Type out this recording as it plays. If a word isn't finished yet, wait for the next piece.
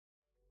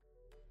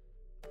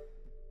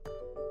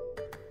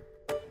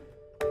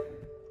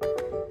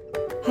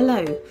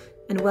Hello,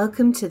 and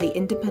welcome to the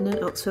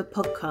Independent Oxford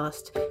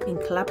podcast in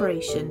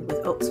collaboration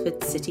with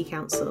Oxford City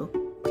Council.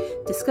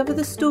 Discover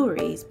the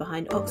stories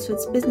behind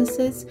Oxford's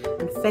businesses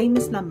and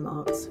famous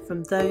landmarks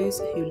from those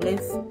who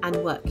live and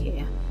work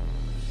here.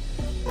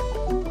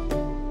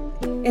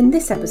 In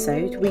this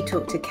episode, we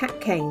talk to Kat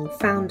Kane,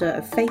 founder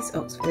of Face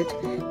Oxford,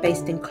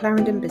 based in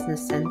Clarendon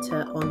Business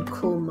Centre on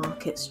Cool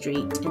Market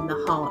Street in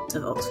the heart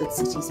of Oxford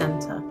City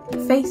Centre.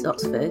 Face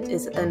Oxford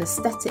is an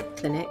aesthetic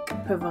clinic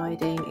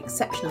providing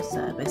exceptional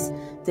service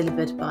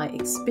delivered by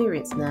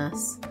experienced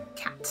nurse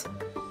Kat.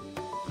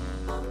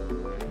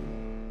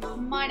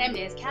 My name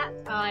is Kat.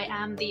 I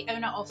am the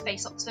owner of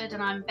Face Oxford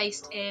and I'm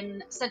based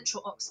in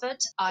central Oxford.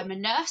 I'm a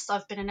nurse.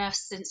 I've been a nurse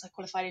since I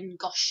qualified in,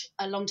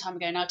 a long time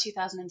ago now,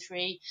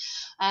 2003.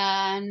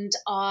 And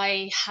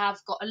I have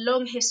got a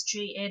long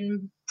history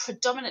in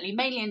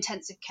mainly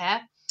intensive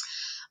care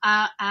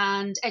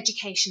and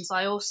education. So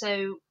I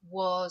also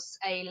was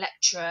a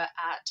lecturer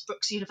at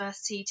Brookes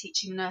University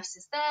teaching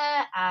nurses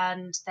there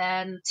and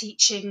then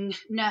teaching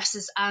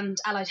nurses and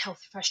allied health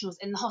professionals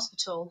in the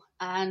hospital.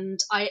 And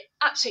I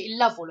absolutely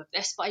love all of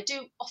this, but I do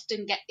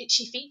often get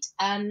itchy feet.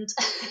 And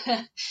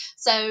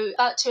so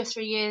about 2 or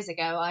 3 years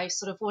ago, I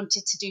sort of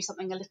wanted to do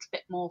something a little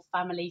bit more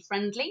family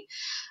friendly.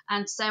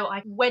 And so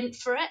I went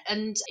for it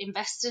and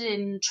invested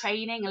in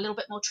training, a little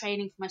bit more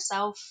training for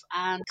myself,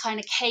 and kind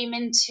of came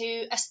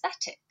into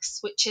aesthetics,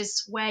 which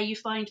is where you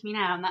find me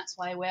now. And that's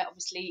why we're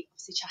obviously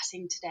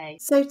chatting today.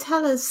 So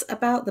tell us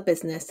about the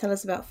business. Tell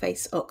us about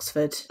Face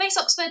Oxford. Face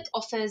Oxford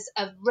offers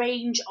a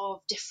range of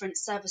different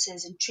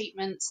services and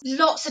treatments,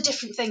 lots of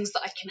different things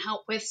that I can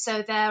help with.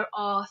 So there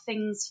are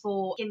things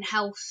for skin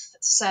health,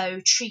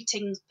 so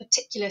treating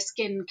particular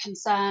skin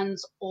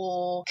concerns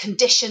or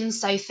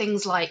conditions, so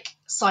things like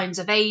signs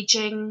of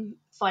aging,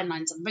 fine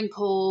lines and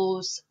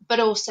wrinkles, but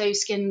also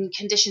skin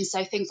conditions,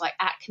 so things like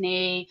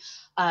acne,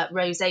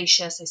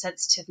 rosacea, so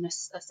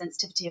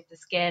sensitivity of the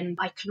skin.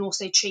 I can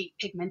also treat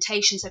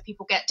pigmentation, so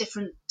people get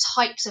different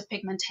types of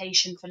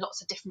pigmentation for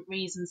lots of different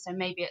reasons. So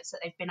maybe it's that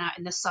they've been out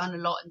in the sun a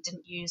lot and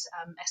didn't use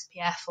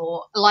SPF,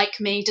 or like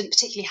me, didn't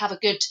particularly have a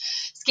good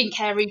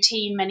skincare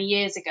routine many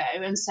years ago,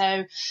 and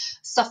so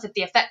suffered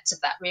the effects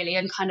of that really,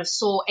 and kind of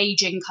saw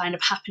aging kind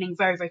of happening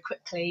very, very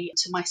quickly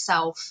to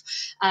myself,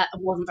 and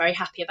wasn't very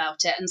happy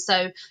about it. And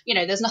so,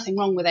 there's nothing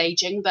wrong with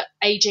aging, but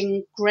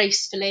aging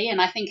gracefully,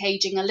 and I think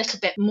aging a little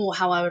bit more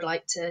how I would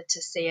like to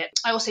see it.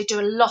 I also do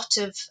a lot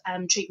of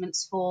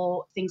treatments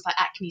for things like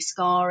acne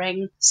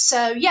scarring. So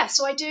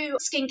I do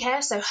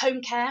skincare, so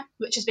home care,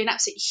 which has been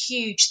absolutely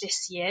huge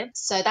this year.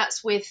 So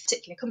that's with a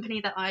particular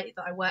company that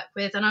I work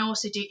with. And I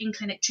also do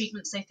in-clinic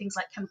treatments, so things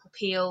like chemical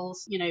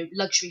peels,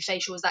 luxury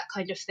facials, that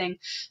kind of thing.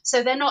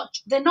 So they're not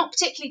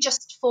particularly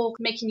just for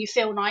making you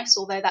feel nice,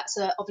 although that's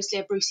obviously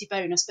a Brucey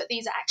bonus, but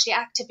these are actually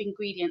active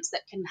ingredients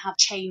that can have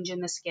change in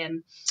the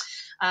skin.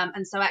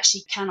 And so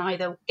actually can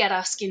either get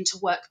our skin to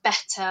work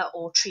better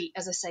or treat,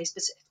 as I say,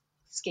 specific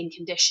skin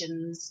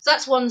conditions. So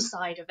that's one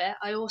side of it.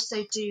 I also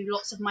do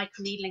lots of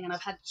microneedling, and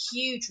I've had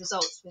huge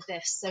results with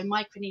this. So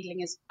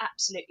microneedling is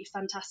absolutely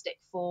fantastic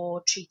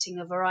for treating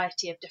a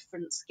variety of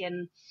different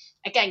skin,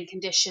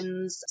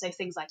 conditions. So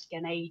things like,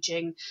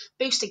 aging,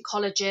 boosting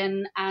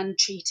collagen and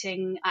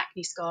treating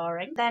acne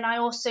scarring. Then I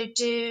also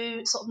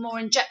do sort of more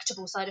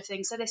injectable side of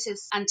things. So this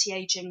is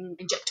anti-aging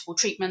injectable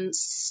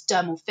treatments,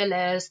 dermal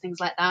fillers, things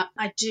like that.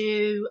 I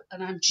do,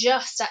 and I'm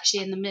just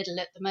actually in the middle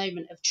at the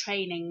moment of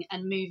training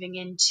and moving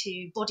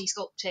into body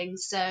sculpting.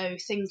 So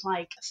things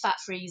like fat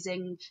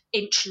freezing,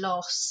 inch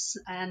loss,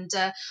 and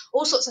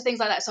all sorts of things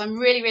like that. So I'm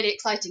really, really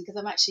excited because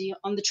I'm actually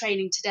on the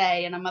training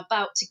today and I'm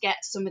about to get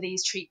some of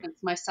these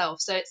treatments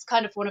myself. So it's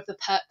kind of one of the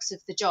perks of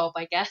the job,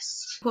 I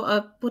guess.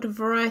 What a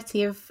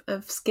variety of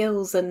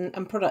skills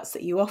and products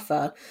that you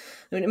offer.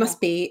 I mean, it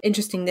must be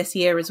interesting this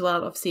year as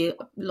well. Obviously,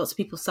 lots of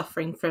people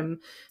suffering from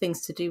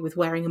things to do with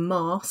wearing a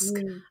mask.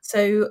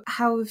 So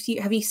how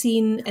have you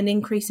seen an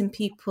increase in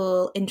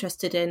people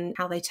interested in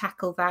how they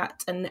tackle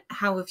that, and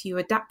how have you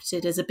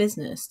adapted as a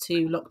business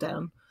to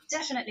lockdown?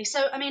 Definitely.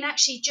 So, I mean,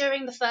 actually,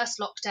 during the first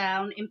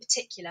lockdown in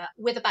particular,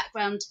 with a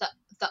background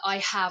that I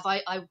have,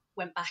 I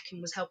went back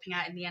and was helping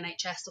out in the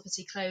NHS,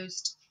 obviously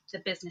closed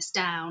the business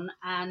down,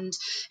 and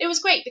it was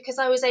great because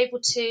I was able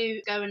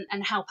to go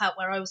and help out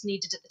where I was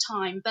needed at the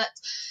time. But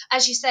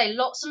as you say,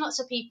 lots and lots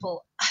of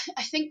people,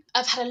 I think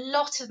I've had a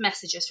lot of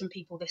messages from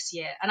people this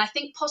year, and I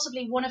think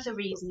possibly one of the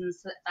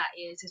reasons that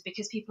is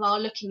because people are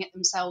looking at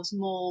themselves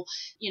more,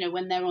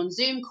 when they're on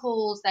Zoom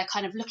calls, they're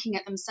kind of looking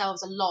at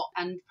themselves a lot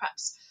and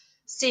perhaps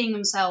seeing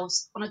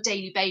themselves on a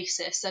daily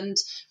basis. And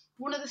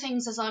one of the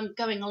things as I'm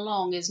going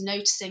along is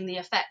noticing the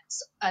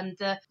effects and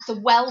the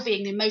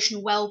well-being, the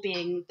emotional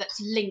well-being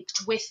that's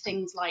linked with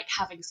things like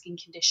having skin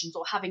conditions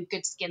or having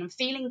good skin and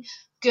feeling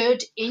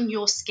good in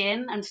your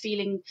skin and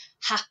feeling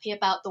happy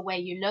about the way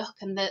you look,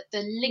 and the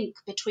link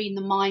between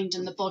the mind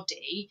and the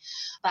body,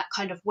 that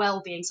kind of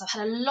well-being. So I've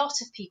had a lot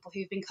of people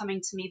who've been coming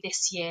to me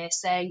this year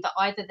saying that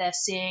either they're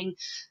seeing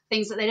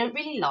things that they don't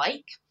really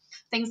like,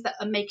 things that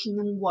are making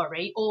them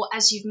worry, or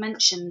as you've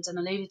mentioned and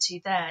alluded to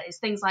there, is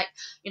things like,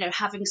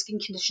 having skin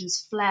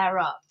conditions flare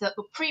up that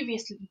were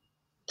previously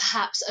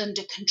perhaps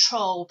under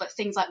control, but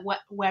things like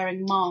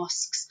wearing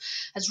masks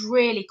has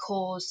really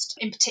caused,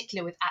 in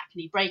particular with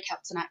acne,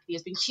 breakouts and acne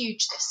has been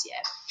huge this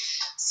year.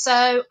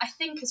 So I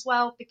think as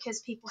well,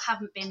 because people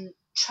haven't been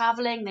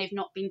traveling, they've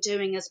not been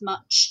doing as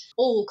much,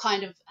 all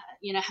kind of,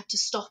 have to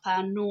stop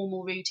our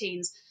normal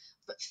routines.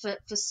 But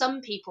for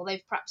some people,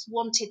 they've perhaps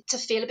wanted to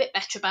feel a bit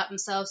better about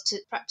themselves, to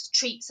perhaps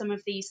treat some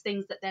of these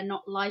things that they're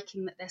not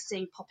liking, that they're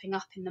seeing popping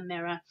up in the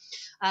mirror.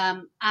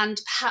 And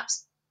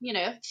perhaps,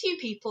 a few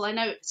people, I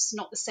know it's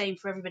not the same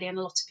for everybody, and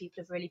a lot of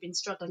people have really been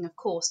struggling, of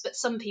course, but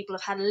some people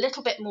have had a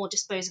little bit more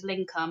disposable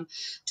income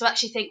to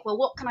actually think, well,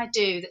 what can I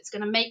do that's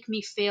going to make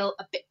me feel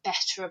a bit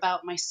better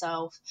about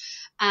myself?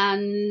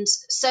 And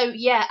so,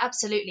 yeah,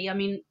 absolutely. I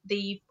mean,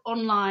 the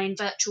online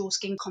virtual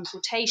skin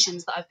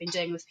consultations that I've been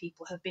doing with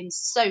people have been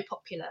so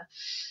popular,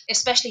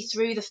 especially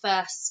through the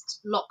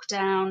first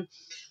lockdown,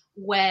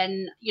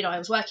 when I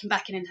was working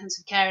back in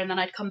intensive care, and then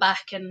I'd come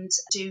back and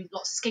do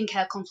lots of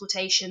skincare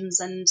consultations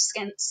and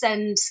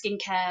send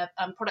skincare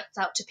products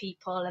out to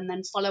people, and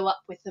then follow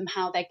up with them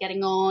how they're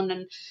getting on,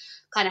 and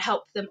kind of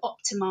help them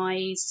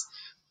optimize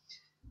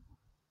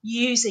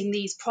using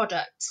these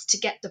products to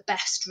get the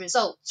best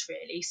results,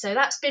 really. So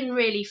that's been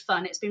really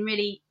fun. It's been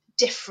really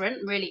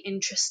different, really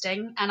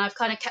interesting, and I've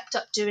kind of kept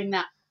up doing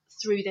that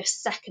through this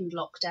second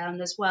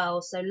lockdown as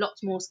well. So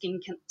lots more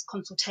skin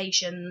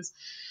consultations.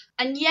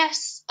 And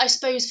yes, I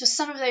suppose for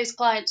some of those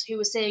clients who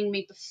were seeing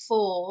me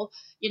before,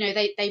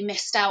 they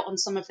missed out on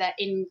some of their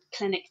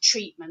in-clinic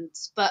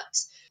treatments, but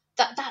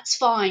that's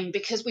fine,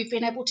 because we've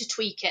been able to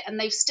tweak it and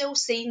they've still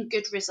seen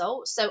good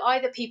results. So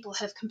either people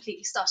have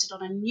completely started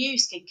on a new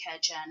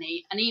skincare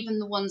journey, and even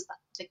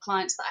the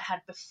clients that I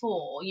had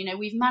before,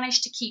 we've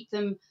managed to keep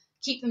them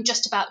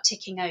just about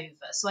ticking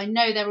over. So I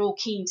know they're all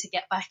keen to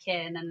get back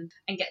in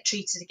and get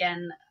treated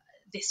again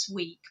this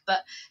week.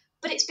 But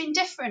it's been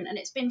different, and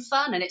it's been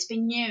fun, and it's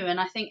been new, and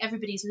I think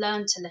everybody's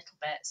learned a little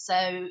bit. So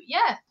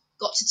yeah,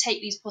 got to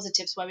take these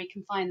positives where we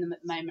can find them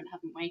at the moment,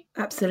 haven't we?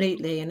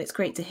 Absolutely. And it's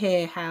great to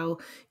hear how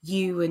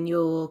you and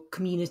your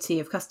community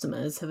of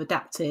customers have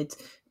adapted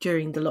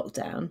during the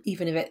lockdown,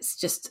 even if it's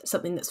just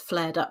something that's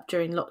flared up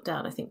during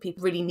lockdown. I think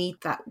people really need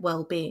that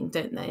well-being,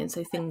 don't they? And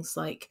so things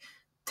like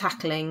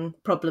tackling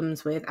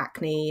problems with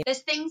acne.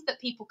 There's things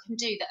that people can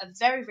do that are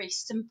very, very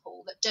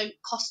simple, that don't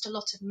cost a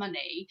lot of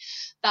money,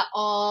 that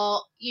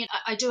are,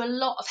 I do a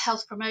lot of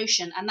health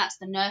promotion, and that's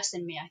the nurse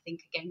in me, I think,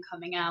 again,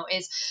 coming out,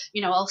 is,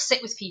 I'll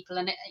sit with people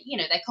and,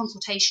 their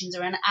consultations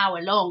are an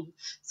hour long,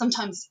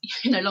 sometimes,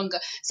 longer,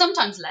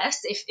 sometimes less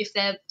if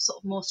they're sort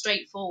of more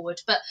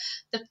straightforward. But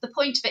the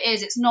point of it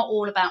is, it's not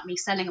all about me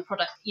selling a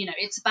product,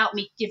 it's about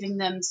me giving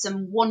them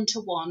some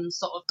one-to-one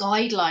sort of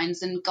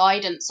guidelines and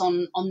guidance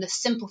on the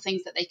simple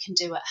things that they can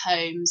do at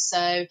home.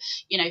 So,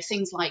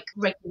 things like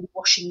regularly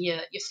washing your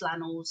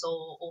flannels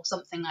or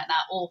something like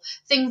that, or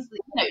things,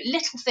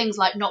 little things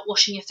like not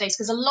washing your face,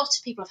 because a lot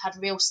of people have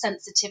had real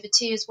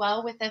sensitivity as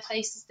well with their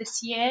faces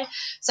this year.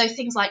 So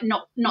things like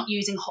not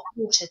using hot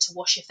water to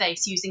wash your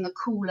face, using a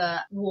cooler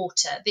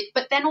water.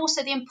 But then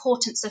also the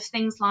importance of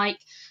things like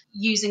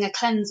using a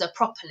cleanser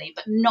properly,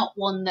 but not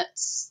one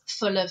that's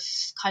full of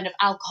kind of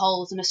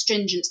alcohols and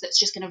astringents that's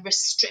just going to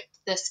restrict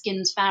the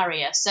skin's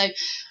barrier. So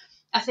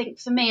I think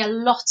for me, a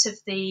lot of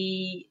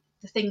the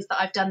things that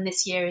I've done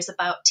this year is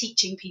about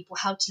teaching people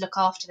how to look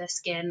after their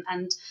skin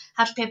and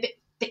how to be a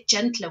bit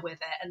gentler with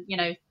it,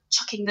 and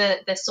chucking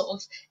the sort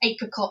of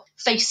apricot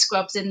face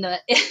scrubs in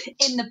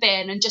the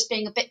bin, and just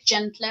being a bit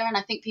gentler. And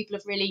I think people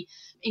have really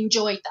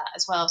enjoyed that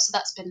as well. So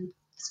it's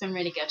been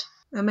really good.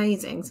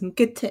 Amazing. Some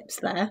good tips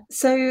there.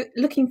 So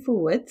looking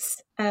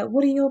forwards,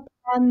 what are your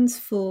plans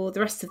for the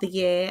rest of the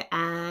year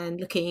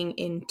and looking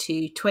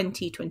into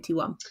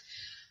 2021?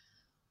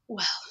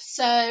 Well,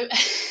 so I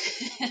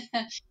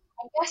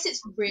guess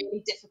it's a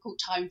really difficult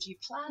time to be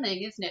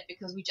planning, isn't it?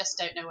 Because we just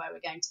don't know where we're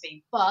going to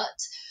be. But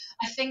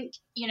I think,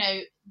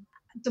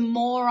 the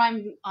more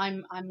I'm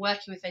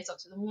working with Face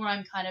Doctor, the more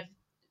I'm kind of,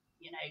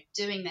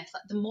 doing this,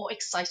 the more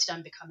excited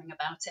I'm becoming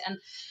about it.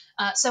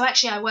 And so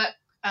actually I work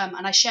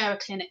and I share a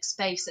clinic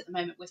space at the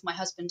moment with my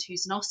husband,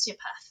 who's an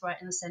osteopath right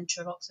in the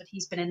centre of Oxford.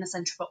 He's been in the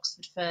centre of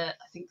Oxford for,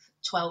 I think,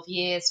 12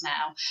 years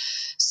now.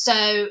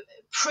 So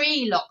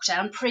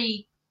pre-lockdown,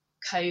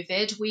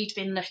 pre-COVID, we'd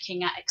been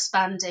looking at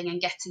expanding and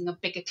getting a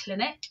bigger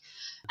clinic,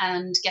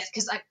 and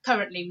because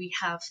currently we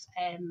have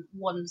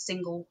one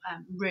single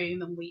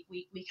room, and we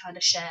kind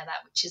of share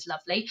that, which is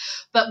lovely.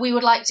 But we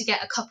would like to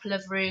get a couple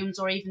of rooms,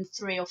 or even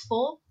 3 or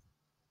 4.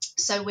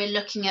 So we're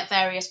looking at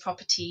various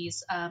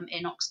properties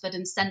in Oxford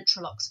and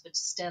central Oxford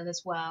still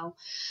as well.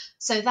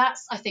 So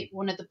that's, I think,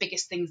 one of the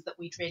biggest things that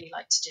we'd really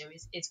like to do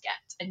is get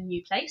a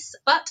new place.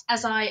 But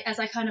as I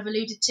kind of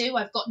alluded to,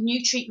 I've got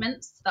new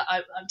treatments that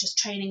I'm just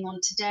training on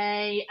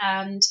today.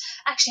 And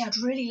actually, I'd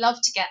really love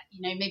to get,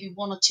 maybe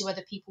 1 or 2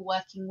 other people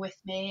working with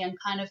me, and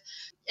kind of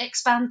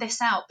expand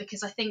this out,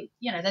 because I think,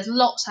 there's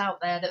lots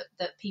out there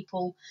that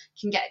people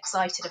can get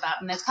excited about,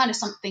 and there's kind of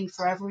something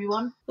for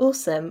everyone.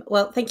 Awesome.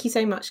 Well, thank you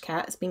so much,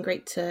 Kat. It's been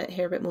great to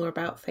hear a bit more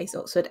about Face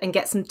Oxford and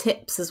get some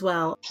tips as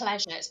well.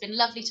 Pleasure. It's been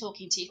lovely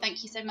talking to you.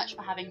 Thank you so much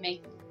for having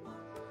me.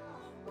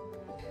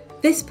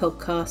 This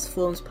podcast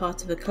forms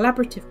part of a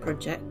collaborative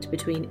project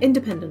between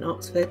Independent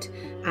Oxford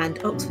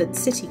and Oxford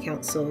City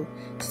Council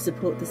to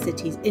support the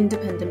city's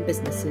independent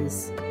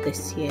businesses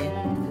this year.